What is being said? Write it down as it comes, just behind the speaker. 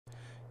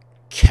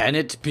Can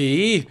it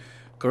be?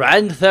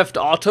 Grand Theft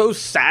Auto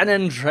San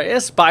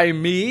Andreas by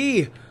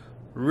me,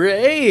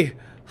 Ray,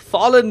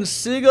 Fallen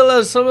Seagull,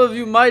 as some of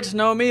you might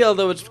know me,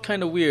 although it's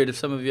kind of weird if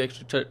some of you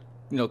actually,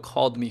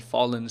 called me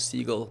Fallen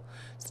Seagull.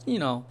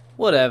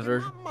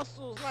 Whatever.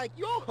 Muscles like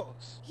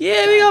yours.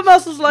 Yeah, we got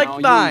muscles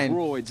like mine.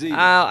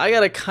 I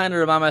gotta kind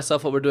of remind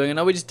myself what we're doing. I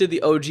know we just did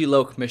the OG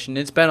Loke mission.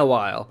 It's been a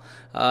while.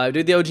 I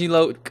did the OG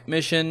Loke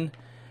mission,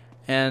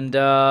 and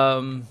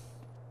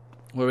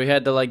where we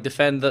had to like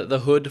defend the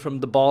hood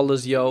from the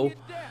Ballas Yo.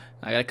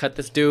 I gotta cut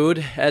this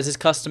dude as is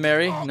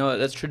customary.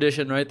 That's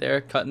tradition right there.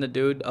 Cutting the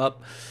dude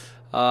up,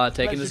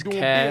 taking his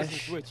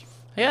cash.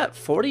 I got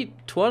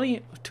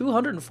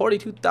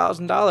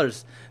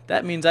 $242,000.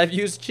 That means I've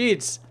used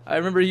cheats. I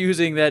remember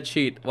using that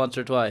cheat once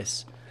or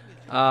twice.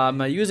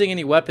 Am I using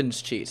any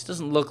weapons cheats?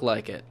 Doesn't look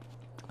like it.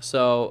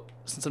 So,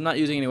 since I'm not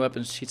using any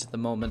weapons cheats at the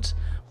moment,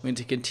 I'm going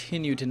to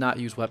continue to not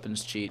use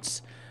weapons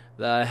cheats.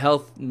 The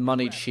health and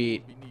money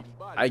cheat,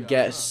 I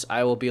guess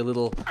I will be a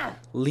little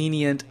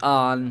lenient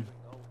on.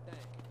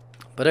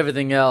 But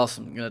everything else,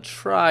 I'm going to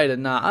try to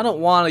not. I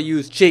don't want to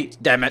use cheats,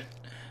 damn it.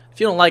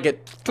 If you don't like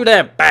it, it's too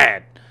damn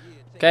bad.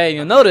 Okay,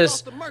 you'll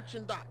notice that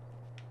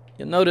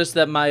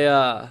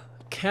my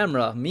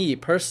camera, me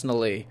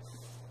personally,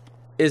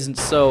 isn't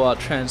so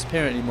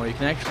transparent anymore. You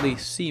can actually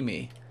see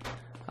me.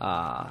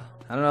 I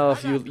don't know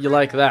if you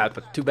like that,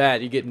 but too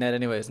bad, you're getting that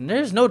anyways. And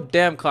there's no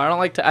damn car.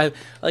 I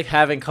like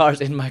having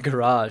cars in my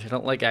garage. I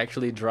don't like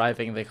actually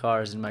driving the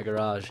cars in my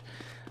garage.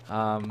 It's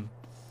a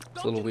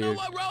little weird.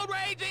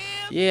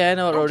 Yeah, I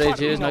know what road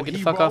rage is. Now get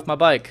the fuck off my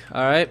bike.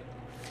 Alright.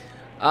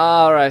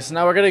 Alright, so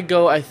now we're gonna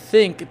go, I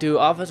think, do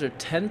Officer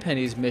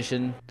Tenpenny's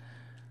mission.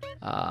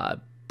 I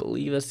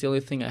believe that's the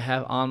only thing I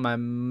have on my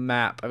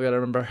map. I've got to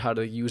remember how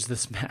to use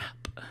this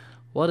map.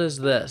 What is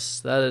this?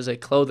 That is a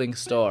clothing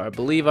store. I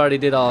believe I already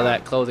did all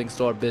that clothing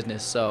store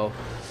business, so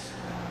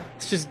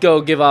let's just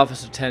go give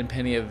Officer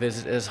Tenpenny a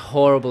visit, as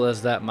horrible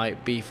as that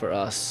might be for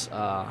us,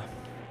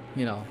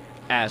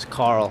 as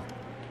Carl.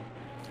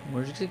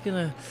 We're just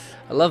gonna...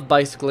 I love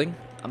bicycling.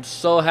 I'm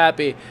so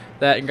happy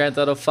that in Grand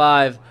Theft Auto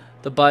 5,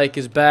 the bike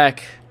is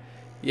back.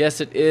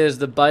 Yes, it is.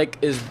 The bike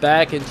is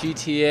back in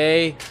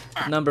GTA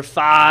number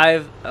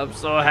 5. I'm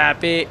so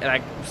happy, and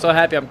I'm so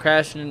happy I'm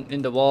crashing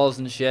into walls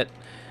and shit,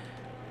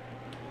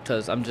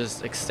 because I'm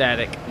just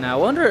ecstatic. Now,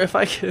 I wonder if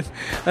I can...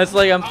 That's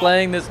like I'm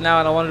playing this now,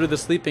 and I want to do the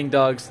Sleeping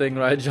Dogs thing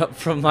where I jump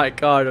from my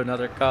car to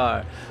another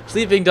car.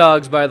 Sleeping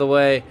Dogs, by the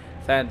way,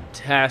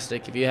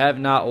 fantastic. If you have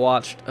not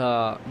watched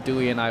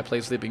Dewey and I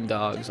play Sleeping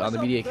Dogs on the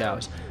Media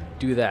Cows,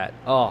 do that.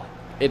 Oh,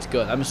 it's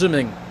good. I'm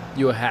assuming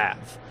you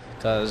have,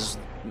 because...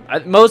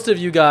 most of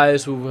you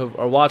guys who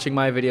are watching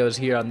my videos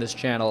here on this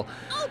channel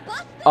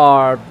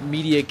are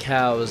Media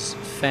Cows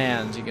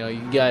fans. You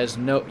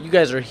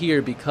guys are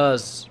here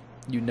because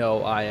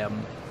I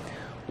am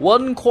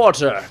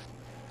 1/4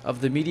 of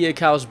the Media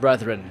Cows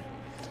brethren.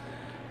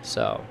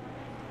 So,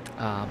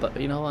 but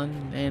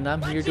and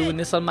I'm here doing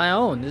this on my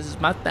own. This is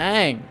my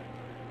thing.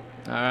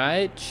 All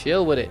right,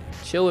 chill with it.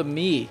 Chill with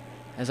me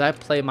as I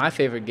play my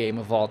favorite game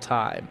of all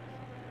time.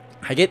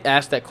 I get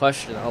asked that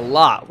question a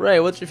lot. Ray,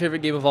 what's your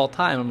favorite game of all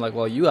time? I'm like,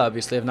 well, you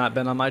obviously have not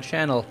been on my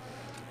channel.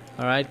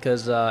 Alright,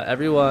 because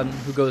everyone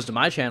who goes to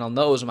my channel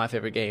knows what my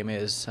favorite game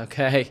is.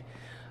 Okay?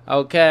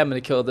 Okay, I'm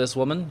going to kill this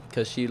woman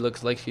because she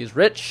looks like she's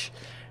rich.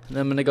 And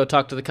then I'm going to go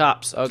talk to the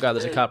cops. Oh, God,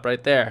 there's a cop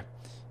right there.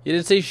 You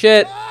didn't see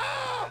shit.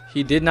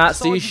 He did not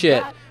see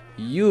shit.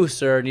 You,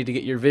 sir, need to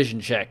get your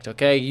vision checked,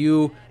 okay?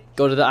 You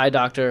go to the eye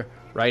doctor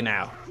right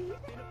now.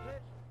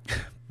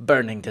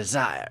 Burning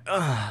desire.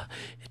 Ugh,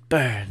 it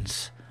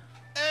burns.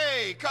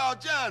 Hey, Carl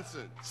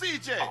Johnson,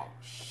 CJ. Oh,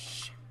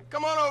 shit.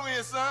 Come on over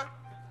here, son.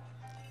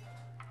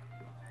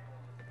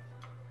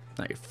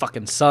 Not your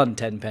fucking son,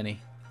 Tenpenny.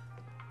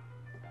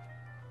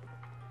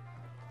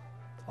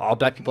 All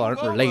black people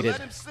aren't related.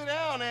 Let him sit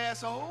down,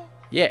 asshole.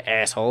 Yeah,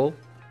 asshole.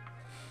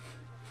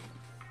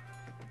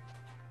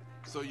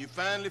 So you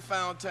finally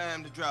found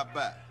time to drop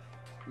by.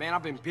 Man,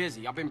 I've been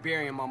busy. I've been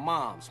burying my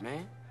moms,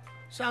 man.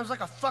 Sounds like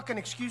a fucking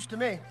excuse to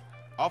me.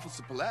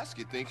 Officer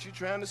Pulaski thinks you're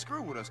trying to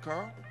screw with us,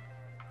 Carl.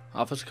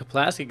 Officer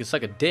Kaplaski can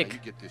suck a dick. Now you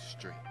get this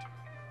straight.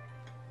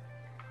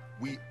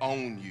 We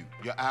own you.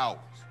 You're ours.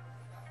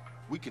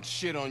 We can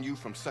shit on you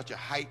from such a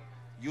height,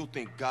 you'll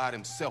think God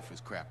himself has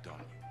crapped on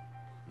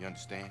you. You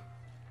understand?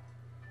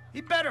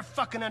 He better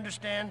fucking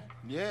understand.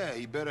 Yeah,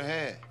 he better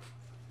have.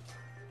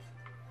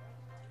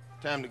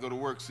 Time to go to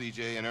work,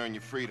 CJ, and earn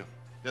your freedom.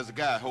 There's a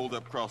guy holed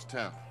up across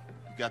town.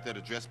 You got that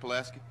address,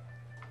 Pulaski?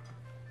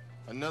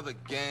 Another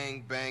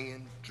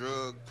gang-banging,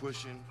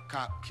 drug-pushing,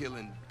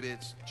 cop-killing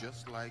bitch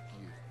just like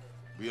you.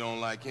 We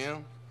don't like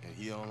him, and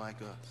he don't like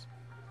us.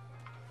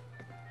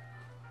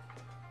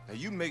 Now,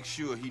 you make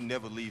sure he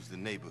never leaves the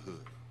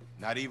neighborhood,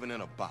 not even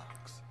in a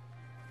box.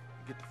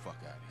 Get the fuck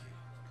out of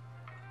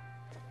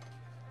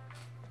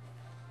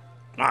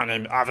here. My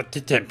name is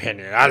Officer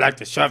Tenpenny, and I like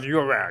to shove you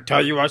around,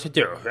 tell you what to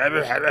do.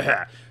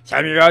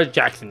 Samuel L.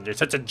 Jackson, you're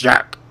such a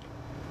jerk.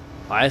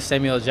 Why is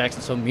Samuel L.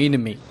 Jackson so mean to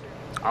me?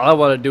 All I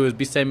want to do is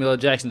be Samuel L.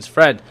 Jackson's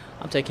friend.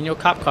 I'm taking your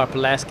cop car,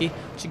 Pulaski.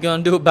 What you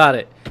gonna do about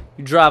it?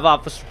 You drive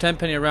Officer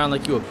Tenpenny around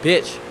like you a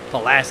bitch,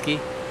 Pulaski.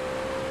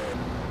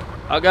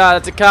 Oh god,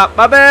 it's a cop.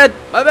 My bad!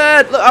 My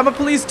bad! Look, I'm a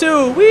police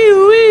too!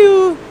 Wee-oo,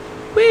 wee-oo!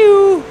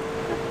 Wee-oo!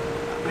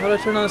 How do I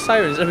turn on the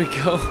sirens? There we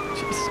go.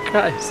 Jesus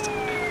Christ.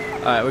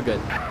 Alright, we're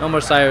good. No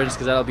more sirens,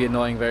 because that'll be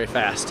annoying very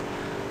fast.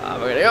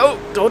 We're gonna go.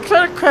 Don't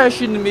try to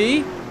crash into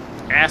me,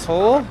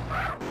 asshole.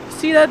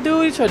 See that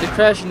dude? He tried to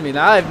crash into me.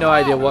 Now I have no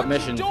idea what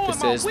mission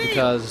this is,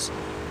 because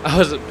I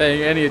wasn't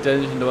paying any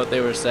attention to what they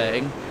were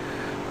saying.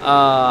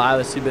 I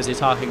was too busy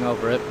talking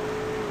over it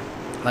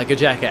like a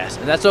jackass,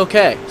 and that's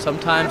okay.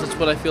 Sometimes that's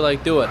what I feel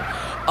like doing.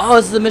 Oh,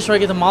 this is the mission where I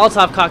get the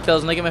Molotov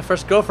cocktails and I get my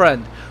first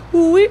girlfriend.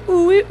 Ooh-wee,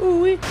 ooh-wee,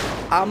 ooh-wee.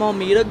 I'm gonna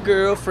meet a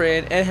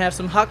girlfriend and have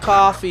some hot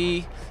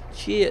coffee.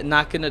 Shit,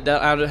 not gonna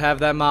I don't have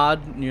that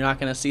mod. You're not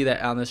gonna see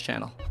that on this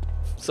channel.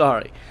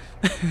 Sorry.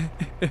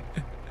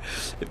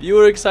 If you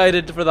were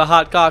excited for the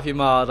hot coffee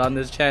mod on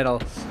this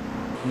channel,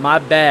 my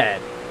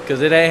bad,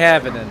 because it ain't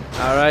happening.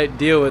 Alright,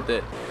 deal with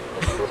it.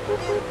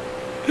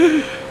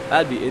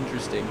 That'd be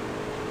interesting.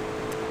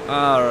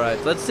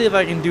 Alright, let's see if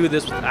I can do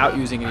this without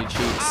using any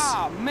cheats.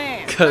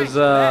 Because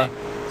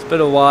it's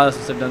been a while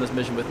since I've done this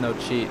mission with no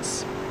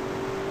cheats.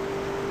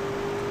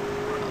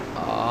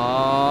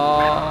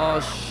 Oh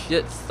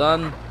shit,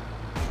 son.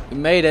 We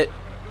made it.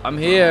 I'm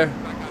here.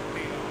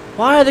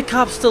 Why are the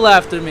cops still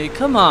after me?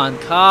 Come on,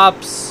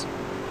 cops.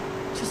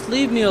 Just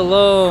leave me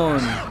alone.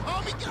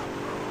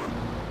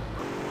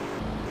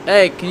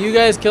 Hey, can you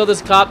guys kill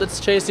this cop that's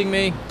chasing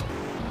me?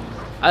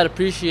 I'd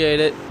appreciate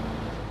it.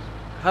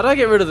 How do I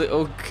get rid of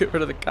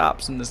the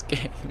cops in this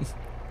game?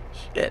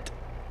 Shit.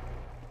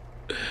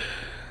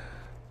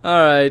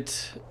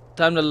 Alright.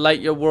 Time to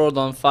light your world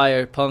on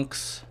fire,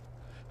 punks.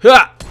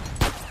 Ha!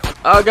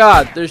 Oh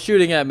god, they're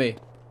shooting at me.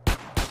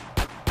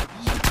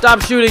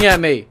 Stop shooting at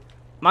me.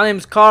 My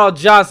name's Carl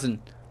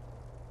Johnson.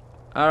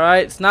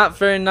 Alright, it's not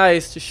very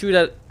nice to shoot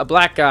at a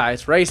black guy.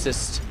 It's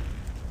racist.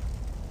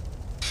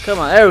 Come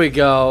on, there we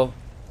go.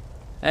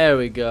 There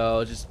we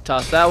go. Just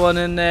toss that one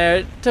in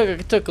there.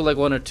 It took like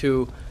 1 or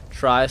 2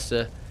 tries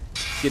to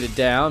get it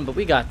down, but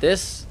we got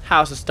this.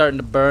 House is starting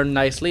to burn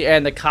nicely,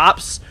 and the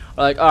cops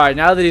are like, alright,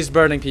 now that he's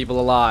burning people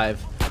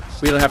alive,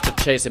 we don't have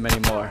to chase him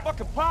anymore.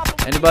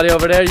 Anybody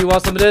over there, you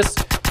want some of this?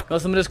 You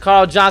want some of this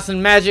Carl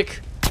Johnson magic?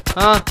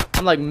 Huh?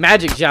 I'm like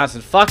Magic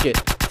Johnson. Fuck it.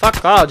 Fuck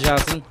Carl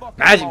Johnson.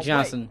 Magic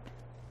Johnson.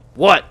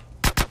 What?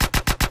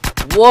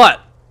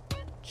 What?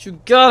 What you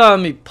got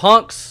on me,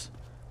 punks?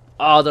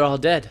 Oh, they're all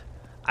dead.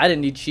 I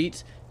didn't need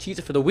cheats. Cheats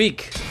are for the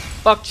weak.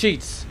 Fuck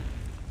cheats.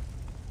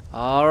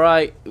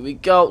 Alright, here we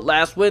go.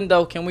 Last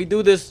window. Can we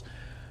do this?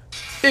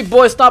 Big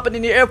boy stopping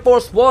in the Air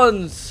Force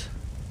Ones.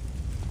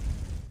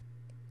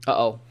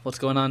 Uh-oh. What's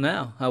going on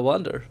now? I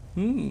wonder.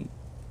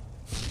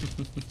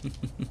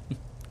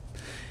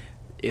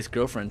 It's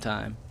girlfriend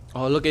time.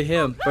 Oh, look at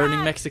him.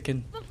 Burning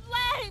Mexican. The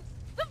flames!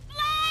 The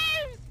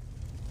flames!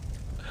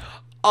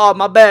 Oh,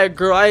 my bad,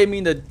 girl. I didn't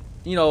mean to,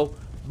 you know,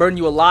 burn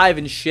you alive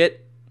and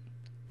shit.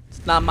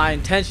 It's not my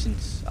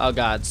intentions. Oh,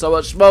 God. So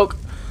much smoke.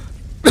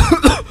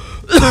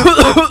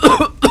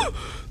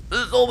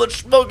 There's so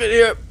much smoke in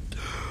here.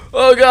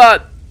 Oh,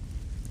 God.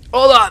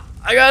 Hold on.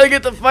 I gotta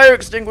get the fire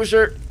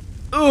extinguisher.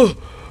 Ooh.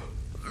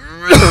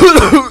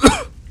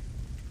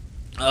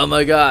 Oh,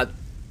 my God.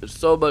 There's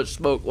so much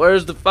smoke.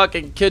 Where's the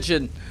fucking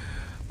kitchen?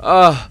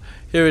 Oh,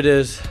 here it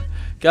is.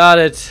 Got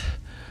it.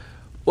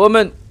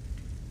 Woman,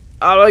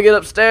 how do I get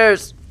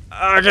upstairs?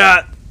 Oh,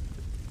 God.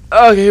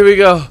 Okay, here we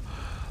go.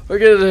 We're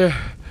getting there.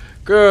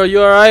 Girl,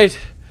 you alright?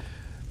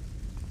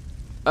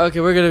 Okay,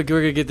 we're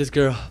gonna get this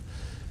girl.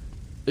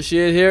 Is she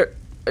in here?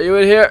 Are you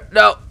in here?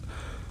 No.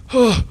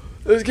 Oh,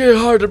 it's getting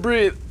hard to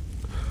breathe.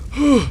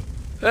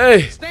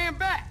 Hey. Stand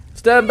back.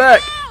 Stand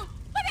back.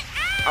 Put it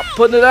out! I'm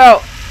putting it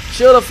out.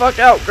 Chill the fuck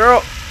out,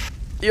 girl.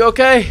 You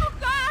okay? Oh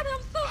God,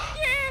 I'm so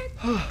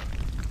scared.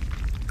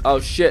 Oh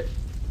shit.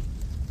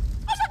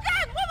 Oh my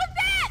God, what was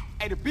that?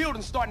 Hey, the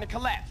building's starting to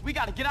collapse. We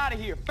gotta get out of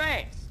here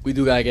fast. We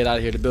do gotta get out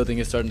of here. The building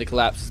is starting to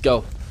collapse. Let's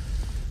go.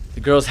 The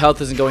girl's health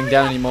isn't going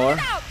down anymore.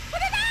 Put it out!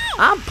 Put it out!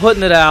 I'm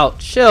putting it out.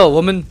 Chill,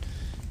 woman.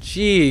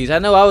 Jeez, I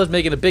know I was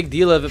making a big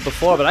deal of it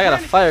before, but I got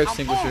a fire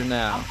extinguisher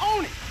now. I'm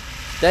on it.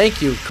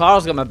 Thank you.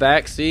 Carl's got my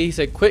back. See, he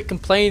said, quit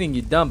complaining,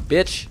 you dumb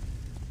bitch.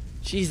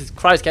 Jesus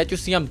Christ, can't you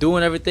see I'm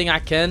doing everything I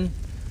can?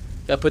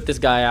 Gotta put this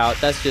guy out.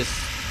 That would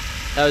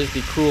just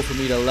be cruel for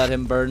me to let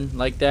him burn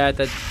like that.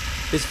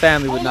 His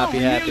family would not be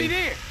happy.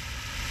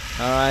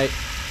 Alright.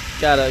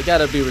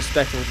 Gotta be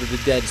respectful to the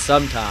dead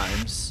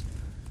sometimes.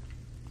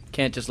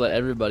 Can't just let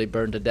everybody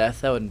burn to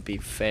death. That wouldn't be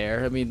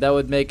fair. I mean, that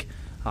would make...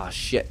 Oh,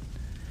 shit.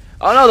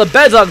 Oh, no, the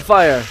bed's on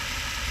fire.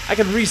 I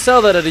can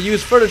resell that at a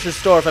used furniture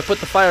store if I put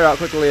the fire out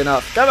quickly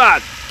enough. Come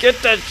on. Get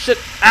that shit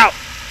out.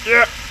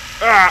 Yeah.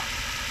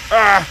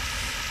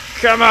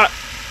 Come on.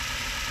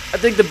 I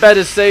think the bed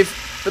is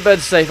safe. The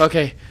bed's safe.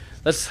 Okay.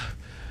 I'm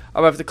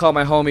gonna have to call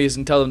my homies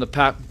and tell them to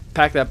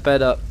pack that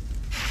bed up.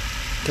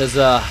 Because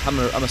I'm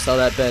gonna sell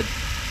that bed.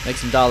 Make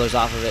some dollars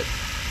off of it.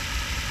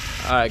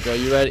 All right, girl,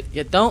 you ready?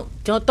 Yeah,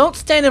 don't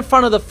stand in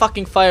front of the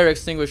fucking fire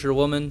extinguisher,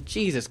 woman.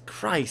 Jesus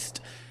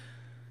Christ.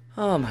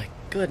 Oh my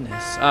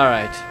goodness. All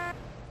right.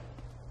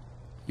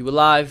 You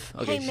alive?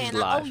 Okay, Hey man, she's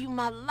alive. I owe you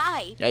my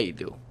life. Yeah, you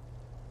do.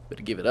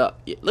 Better give it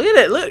up. Yeah, look at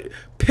it. Look,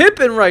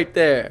 pimping right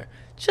there.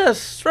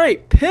 Just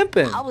straight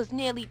pimping. I was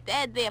nearly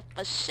dead there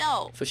for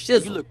sure. For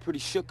shizzle. You look pretty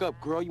shook up,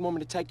 girl. You want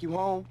me to take you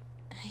home?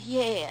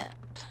 Yeah,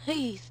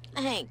 please,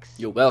 thanks.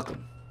 You're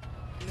welcome.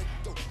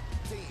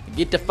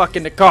 Get the fuck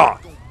in the car.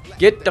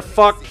 Get the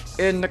fuck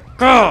in the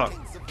car.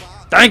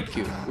 Thank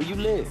you. Where you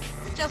live?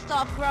 Just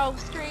off Grove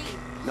Street.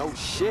 No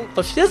shit.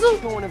 For shizzle?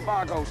 What's going in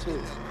Vargo's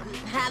here?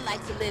 I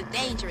like to live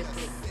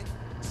dangerously.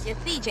 You're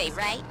CJ,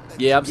 right?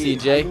 Yeah, I'm Yeah,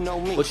 CJ. you know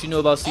me. What you know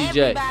about CJ?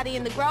 Everybody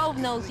in the Grove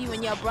knows you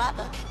and your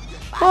brother.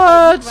 What?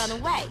 Why did you run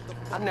away?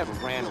 I never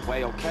ran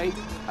away, okay?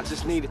 I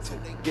just needed to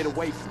get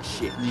away from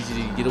shit. Need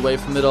you to get away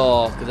from it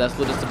all, because that's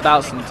what it's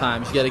about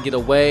sometimes. You gotta get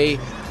away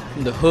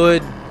from the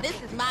hood. This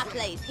is my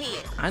place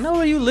here. I know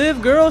where you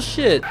live, girl.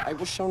 Shit. Hey,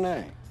 what's your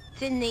name?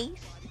 Denise.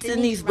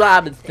 Denise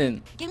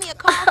Robinson. Give me a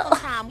call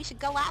sometime. We should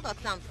go out or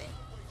something.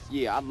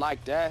 Yeah, I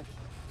like that.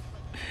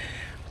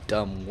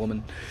 Dumb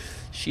woman.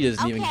 She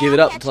doesn't even Okay, give it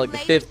I'll up catch until like you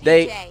the later, 5th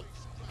date. CJ.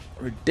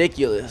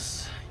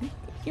 Ridiculous.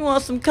 You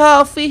want some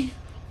coffee?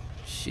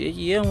 Shit,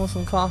 yeah, I want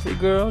some coffee,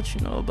 girl. What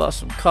you know about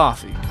some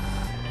coffee?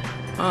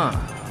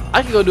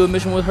 I could go do a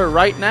mission with her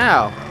right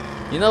now.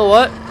 You know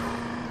what?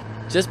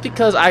 Just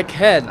because I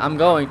can, I'm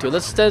going to.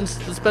 Let's spend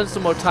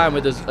some more time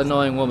with this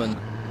annoying woman.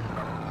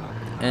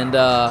 And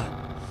I'm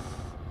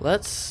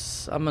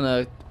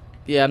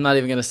not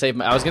even gonna save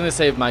I was gonna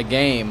save my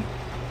game,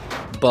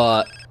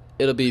 but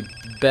it'll be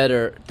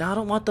better. No, I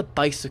don't want the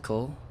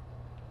bicycle.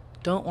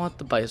 Don't want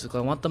the bicycle.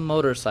 I want the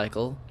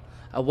motorcycle.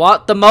 I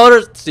want the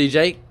motor.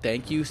 CJ,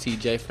 thank you,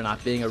 CJ, for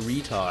not being a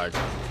retard.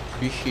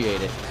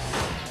 Appreciate it.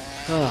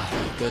 Oh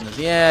my goodness.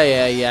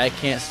 Yeah. I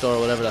can't store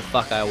whatever the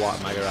fuck I want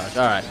in my garage.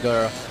 All right,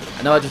 girl.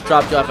 I know I just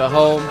dropped you off at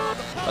home,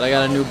 but I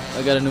got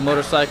a new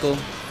motorcycle,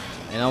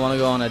 and I want to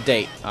go on a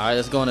date. All right,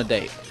 let's go on a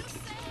date.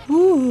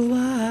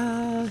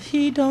 Ooh,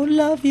 she don't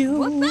love you.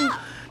 What's up?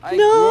 Hey,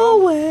 No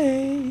girl.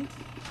 way.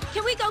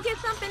 Can we go get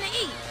something to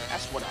eat?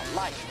 That's what I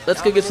like.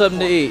 Let's go get something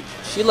to eat.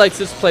 She likes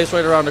this place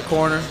right around the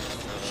corner.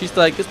 She's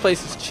like, this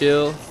place is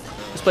chill.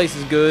 This place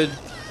is good.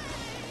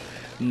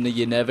 No,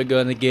 you're never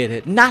gonna get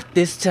it. Not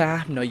this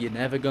time. No, you're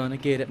never gonna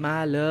get it,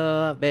 my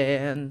love.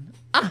 And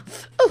I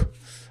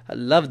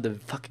love the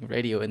fucking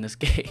radio in this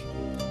game.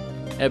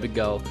 There we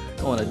go.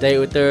 Go on a date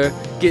with her.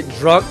 Get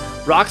drunk.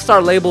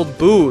 Rockstar labeled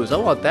booze. I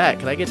want that.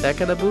 Can I get that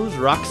kind of booze?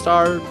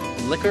 Rockstar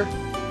liquor?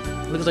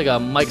 Looks like a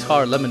Mike's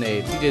Hard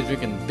Lemonade. CJ's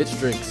drinking bitch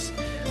drinks.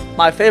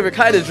 My favorite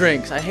kind of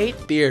drinks. I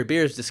hate beer.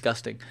 Beer is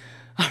disgusting.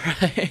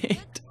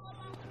 Alright.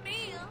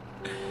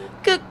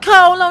 Good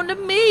call on the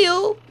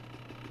meal.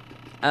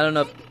 I don't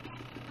know.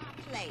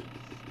 Place.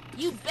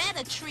 You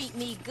better treat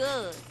me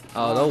good.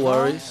 Oh, no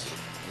worries.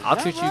 I'll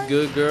treat you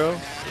good, girl.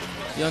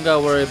 You don't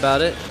gotta worry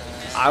about it.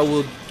 I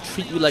will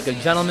treat you like a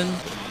gentleman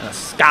and a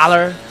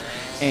scholar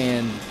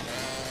and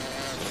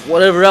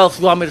whatever else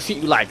you want me to treat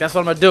you like. That's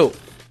what I'm gonna do.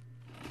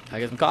 Can I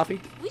get some coffee?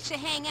 We should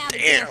hang out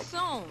again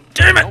soon.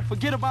 Damn it! Don't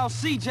forget about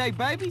CJ,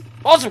 baby.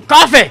 Want some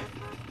coffee?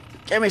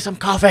 Give me some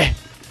coffee.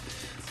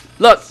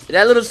 Look,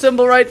 that little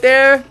symbol right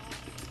there.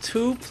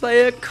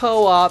 2-player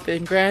co-op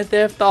in Grand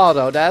Theft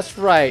Auto. That's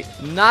right.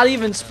 Not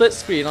even split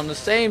screen on the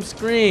same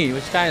screen,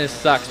 which kind of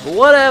sucks. But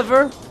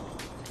whatever.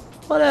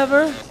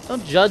 Whatever.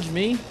 Don't judge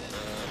me.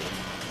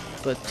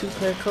 But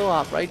 2-player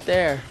co-op right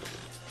there.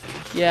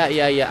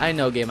 Yeah. I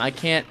know, game. I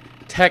can't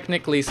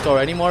technically store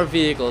any more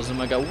vehicles. Oh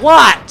my god.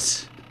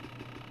 What?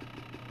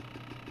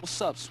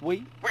 What's up,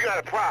 sweet? We got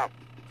a problem.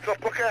 Some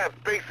punk-ass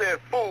base-ass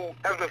fool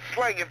has been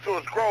slanging to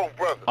his Grove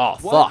brother. Oh,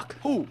 What? fuck.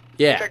 Who?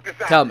 Yeah. Check this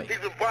out. Tell me. He's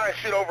been buying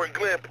shit over in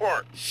Glen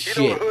Park. Shit.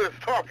 You know the hood is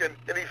talking,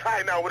 and he's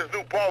hiding out with his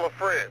new ball of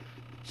friends.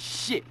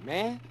 Shit,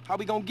 man. How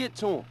we gonna get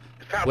to him?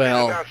 It's time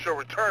Well, to announce your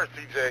return,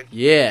 CJ.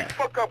 Yeah.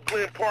 Fuck up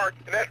Glen Park,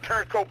 and that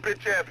turncoat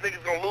bitch-ass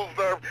nigga's gonna lose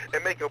nerve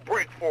and make a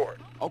break for it.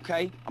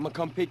 Okay, I'm gonna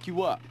come pick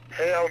you up.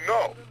 Hell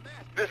no.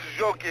 This is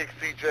your gig,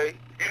 CJ.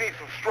 You need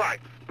some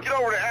stripes. Get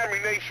over to Army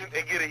Nation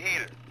and get a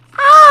heater.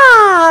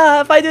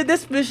 Ah, if I did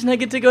this mission, I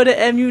get to go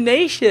to MU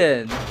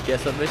Nation.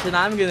 Guess what mission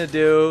I'm gonna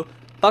do?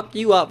 Fuck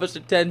you up,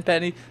 Mr.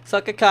 Tenpenny.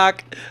 Suck a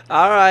cock.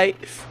 Alright,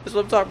 that's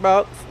what I'm talking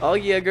about. Oh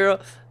yeah,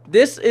 girl.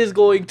 This is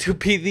going to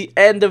be the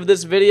end of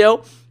this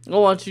video. I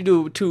want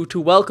you to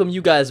welcome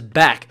you guys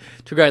back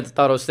to Grand Theft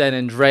Auto San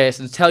Andreas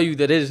and tell you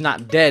that it is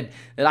not dead.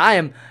 That I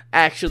am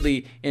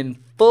actually in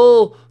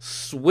full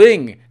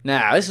swing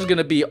now. This is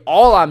gonna be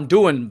all I'm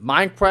doing.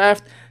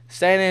 Minecraft,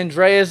 San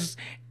Andreas,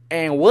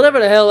 and whatever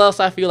the hell else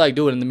I feel like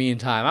doing in the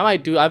meantime.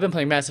 I've been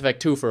playing Mass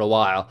Effect 2 for a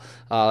while,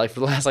 like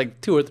for the last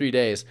like 2 or 3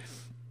 days.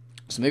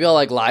 So maybe I'll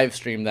like live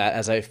stream that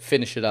as I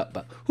finish it up.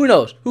 But who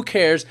knows? Who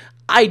cares?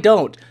 I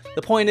don't.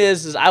 The point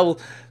is I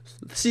will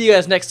see you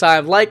guys next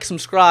time. Like,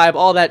 subscribe,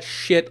 all that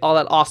shit, all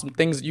that awesome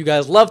things that you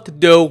guys love to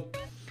do.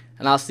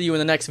 And I'll see you in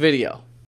the next video.